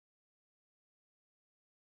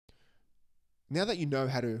now that you know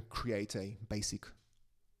how to create a basic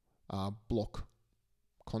block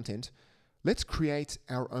content, let's create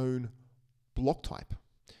our own block type.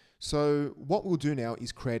 So what we'll do now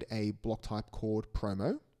is create a block type called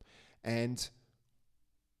promo, and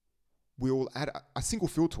we'll add a single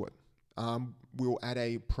field to it. We'll add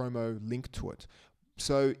a promo link to it.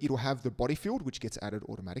 So it'll have the body field, which gets added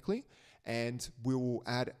automatically, and we'll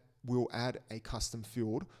add a custom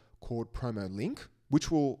field called promo link, which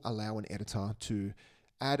will allow an editor to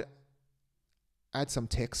add some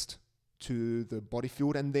text to the body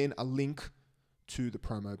field and then a link to the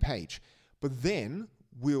promo page. But then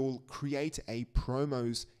we'll create a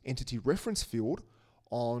promos entity reference field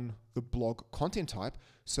on the blog content type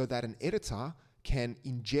so that an editor can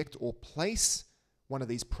inject or place one of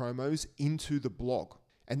these promos into the blog.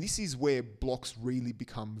 And this is where blocks really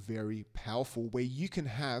become very powerful, where you can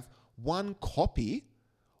have one copy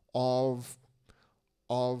of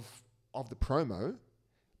the promo,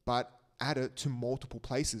 but add it to multiple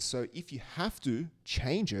places. So if you have to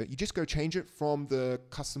change it, you just go change it from the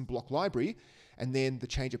custom block library, and then the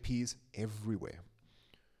change appears everywhere.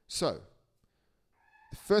 So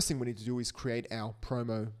the first thing we need to do is create our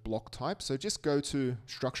promo block type. So just go to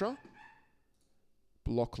Structure,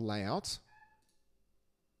 Block Layout,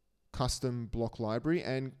 Custom Block Library,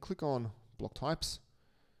 and click on Block Types.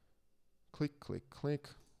 Click, click, click.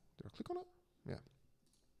 Did I click on it? Yeah.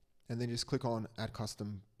 And then just click on Add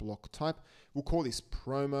Custom Block Type. We'll call this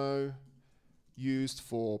Promo, used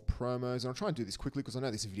for promos. And I'll try and do this quickly because I know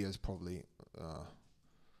this video is probably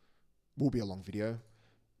will be a long video.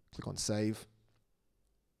 Click on Save.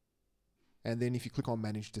 And then if you click on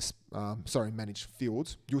Manage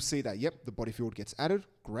Fields, you'll see that, yep, the body field gets added.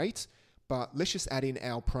 Great. But let's just add in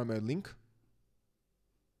our promo link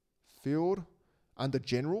field. Under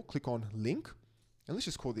General, click on Link. And let's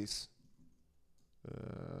just call this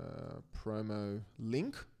promo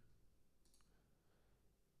link.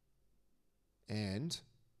 And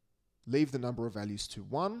leave the number of values to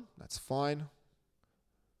 1. That's fine.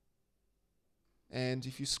 And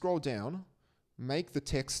if you scroll down, make the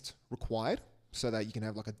text required so that you can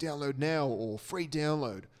have like a download now or free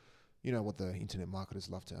download. You know what the internet marketers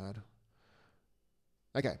love to add.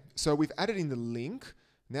 Okay, so we've added in the link.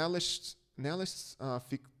 Now let's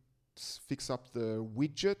fix up the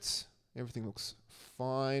widget. Everything looks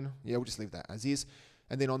fine. Yeah, we'll just leave that as is.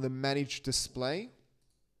 And then on the Manage Display,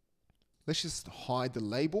 let's just hide the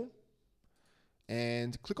label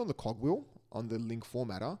and click on the cogwheel on the link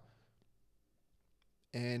formatter.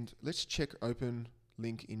 And let's check Open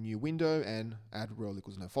Link in New Window and add rel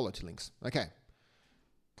equals no follow to links. Okay.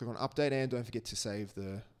 Click on Update and don't forget to save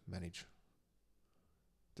the Manage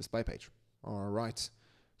Display page. All right.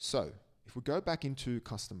 So if we go back into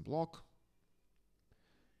Custom Block,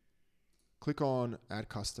 click on Add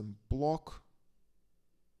Custom Block,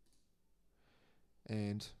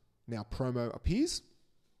 and now promo appears.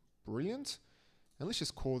 Brilliant. And let's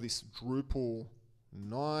just call this Drupal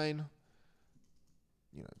 9.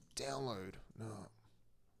 Download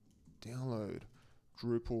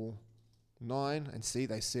Drupal 9, and see,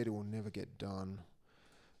 they said it will never get done.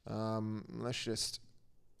 Let's just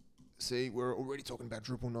see, we're already talking about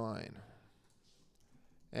Drupal 9.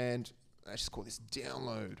 And let's just call this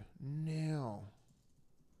download now.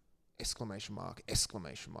 Exclamation mark,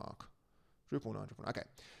 exclamation mark. Drupal 9, Drupal 9. Okay,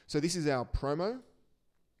 so this is our promo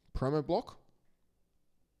block.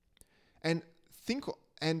 And think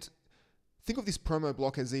of this promo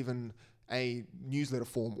block as even a newsletter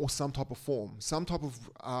form or some type of form, some type of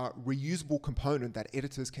reusable component that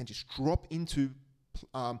editors can just drop into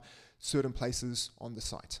certain places on the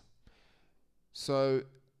site. So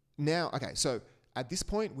now, okay, so at this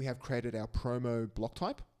point, we have created our promo block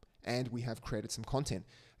type and we have created some content.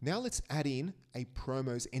 Now let's add in a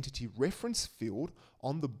promo's entity reference field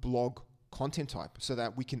on the blog content type so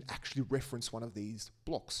that we can actually reference one of these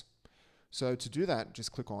blocks. So to do that,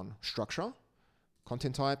 just click on Structure,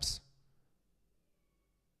 Content Types,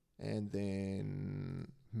 and then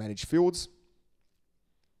Manage Fields,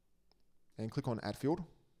 and click on Add Field.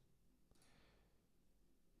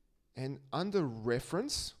 And under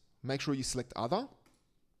Reference, make sure you select Other,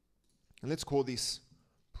 and let's call this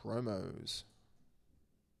Promos.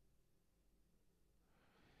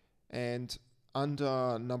 And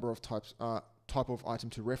under Number of Types, Type of Item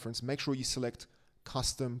to Reference, make sure you select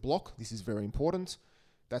Custom Block. This is very important.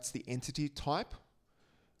 That's the entity type.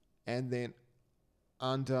 And then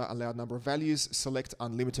under Allowed Number of Values, select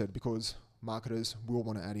Unlimited because marketers will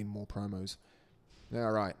want to add in more promos.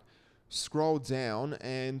 All right. Scroll down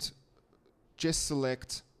and just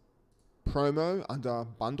select Promo under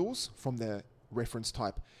Bundles from the reference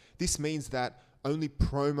type. This means that only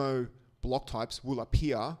promo block types will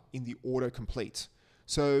appear in the autocomplete.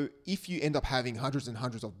 So if you end up having hundreds and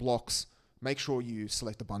hundreds of blocks, make sure you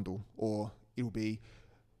select the bundle, or it'll be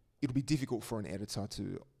difficult for an editor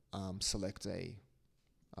to select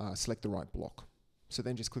the right block. So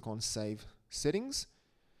then just click on Save Settings,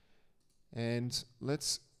 and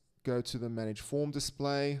let's go to the Manage Form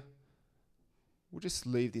Display. We'll just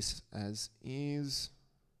leave this as is.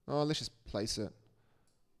 Let's just place it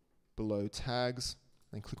below tags,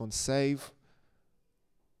 then click on Save.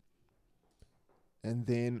 And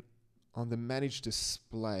then on the Manage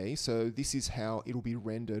Display, so this is how it'll be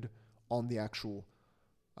rendered on the actual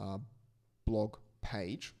blog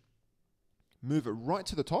page. Move it right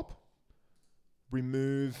to the top.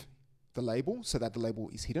 Remove the label so that the label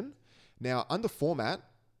is hidden. Now, under Format,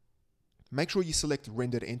 make sure you select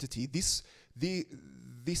Rendered Entity. This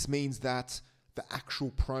means that the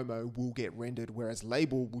actual promo will get rendered, whereas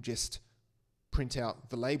label will just print out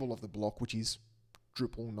the label of the block, which is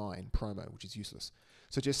Drupal 9 promo, which is useless.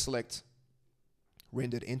 So just select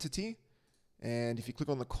Rendered Entity, and if you click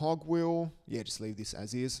on the cogwheel, just leave this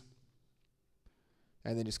as is,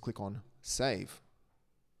 and then just click on Save.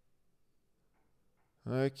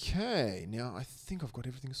 Okay, now I think I've got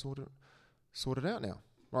everything sorted out now.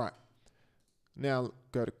 All right, now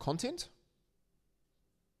go to Content.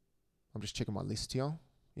 I'm just checking my list here.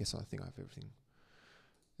 Yes, I think I have everything.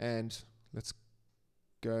 And let's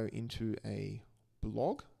go into a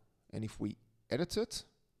blog, and if we edit it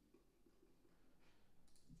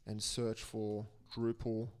and search for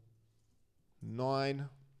Drupal 9,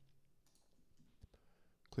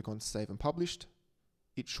 click on Save and Published,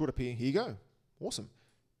 it should appear. Here you go. Awesome.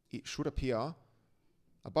 It should appear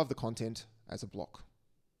above the content as a block.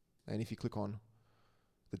 And if you click on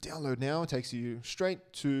the download now, it takes you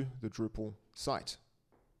straight to the Drupal site.